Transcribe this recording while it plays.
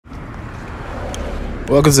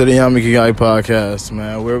Welcome to the Yami K.I.n.G podcast,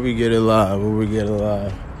 man, where we get it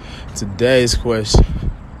live, Today's question: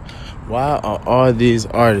 why are all these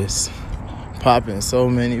artists popping so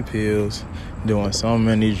many pills, doing so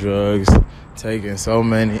many drugs, taking so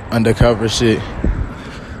many undercover shit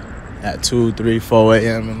at 2, 3, 4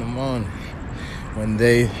 a.m. in the morning when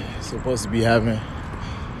they supposed to be having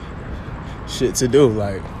shit to do,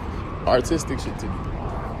 like artistic shit to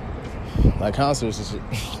do, like concerts and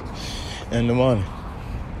shit in the morning?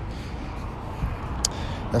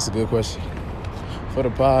 That's a good question. For the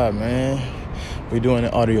pod, man, we doing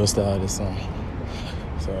the audio style this time.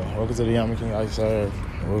 So, welcome to the Yami K.I.n.G serve,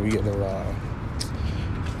 where we get it live.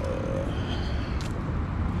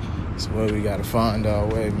 It's where we gotta find our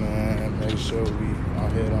way, man. Make sure we are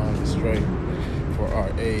head on straight for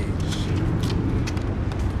our age.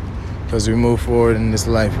 Cause we move forward in this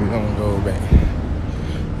life, we don't go back.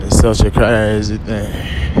 It's such a crazy thing.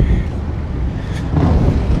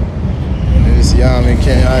 This Yami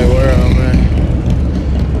K.I.n.G world,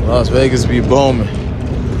 man. Las Vegas be booming.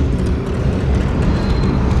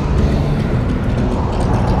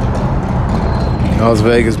 Las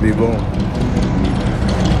Vegas be booming.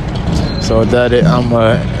 So with that, no,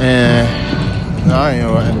 I ain't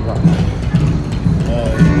gonna end about.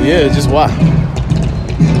 Yeah, just why?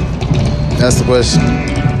 That's the question.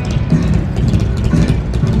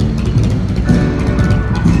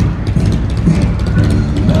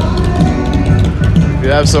 If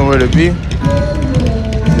you have somewhere to be,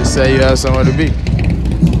 just say you have somewhere to be.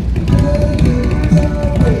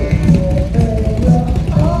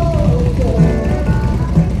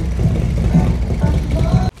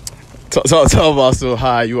 Talk about so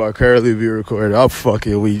high you are currently being recorded. I'm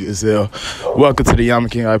fucking weak as hell. Welcome to the Yami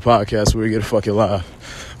K.I.n.G podcast where we get fucking live.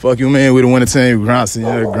 Fuck you, man. We the winning team. Grindson,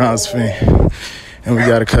 you're the Grinds fan. And we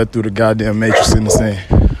gotta cut through the goddamn matrix in the sand.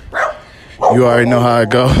 You already know how it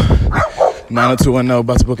go. 90210,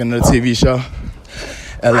 about to book another TV show.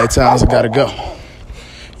 LA Times, I gotta go.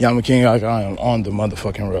 Yami K.I.n.G, I am on the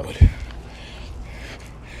motherfucking road.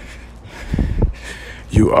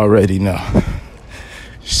 You already know.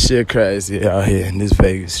 Shit crazy out here in this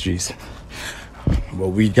Vegas streets. But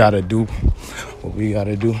we gotta do what we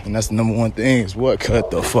gotta do. And that's the number one thing is what?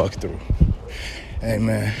 Cut the fuck through. Hey,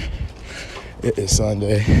 man. It is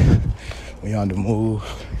Sunday. We on the move.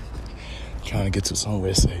 Trying to get to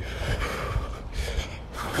somewhere safe.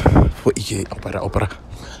 For IKE, opera.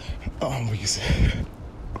 We can say.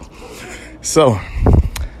 So,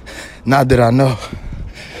 now that I know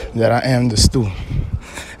that I am the stew,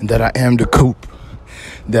 that I am the coupe,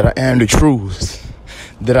 that I am the truth,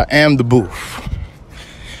 that I am the booth,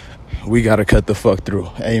 we gotta cut the fuck through.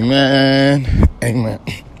 Amen.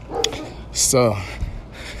 So,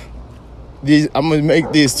 I'm gonna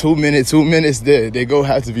make these 2 minutes there. They go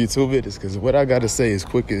have to be 2 minutes because what I gotta say is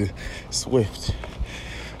quick and swift.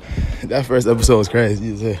 That first episode was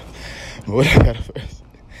crazy as hell. But what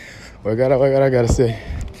I gotta say,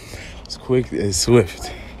 it's quick and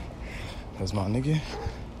swift. That's my nigga.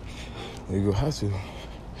 We go have to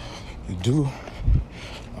do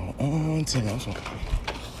our own thing.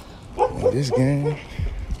 In this game,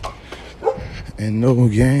 and no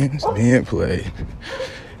games being played.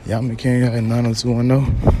 Yami K.I.n.G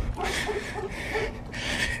 90210.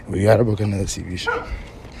 We gotta book another TV show.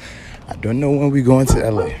 I don't know when we going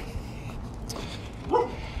to LA.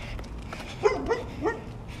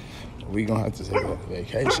 We gonna have to take a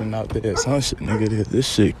vacation out there. Some shit, nigga. This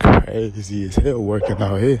shit crazy as hell. Working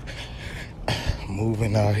out here,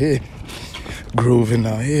 moving out here, grooving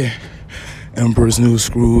out here. Emperor's New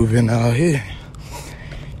Grooving out here.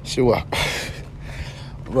 Shit, wow.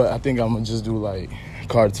 But I think I'm gonna just do like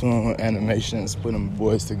cartoon animations, put them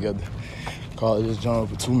boys together. Call it just jump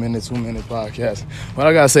for 2 minute podcast. What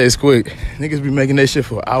I gotta say is quick. Niggas be making that shit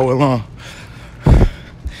for an hour long.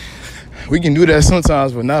 We can do that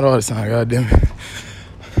sometimes, but not all the time, goddamn it.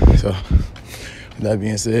 So, with that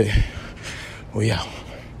being said, we out.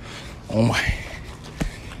 Oh my.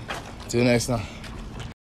 Till next time.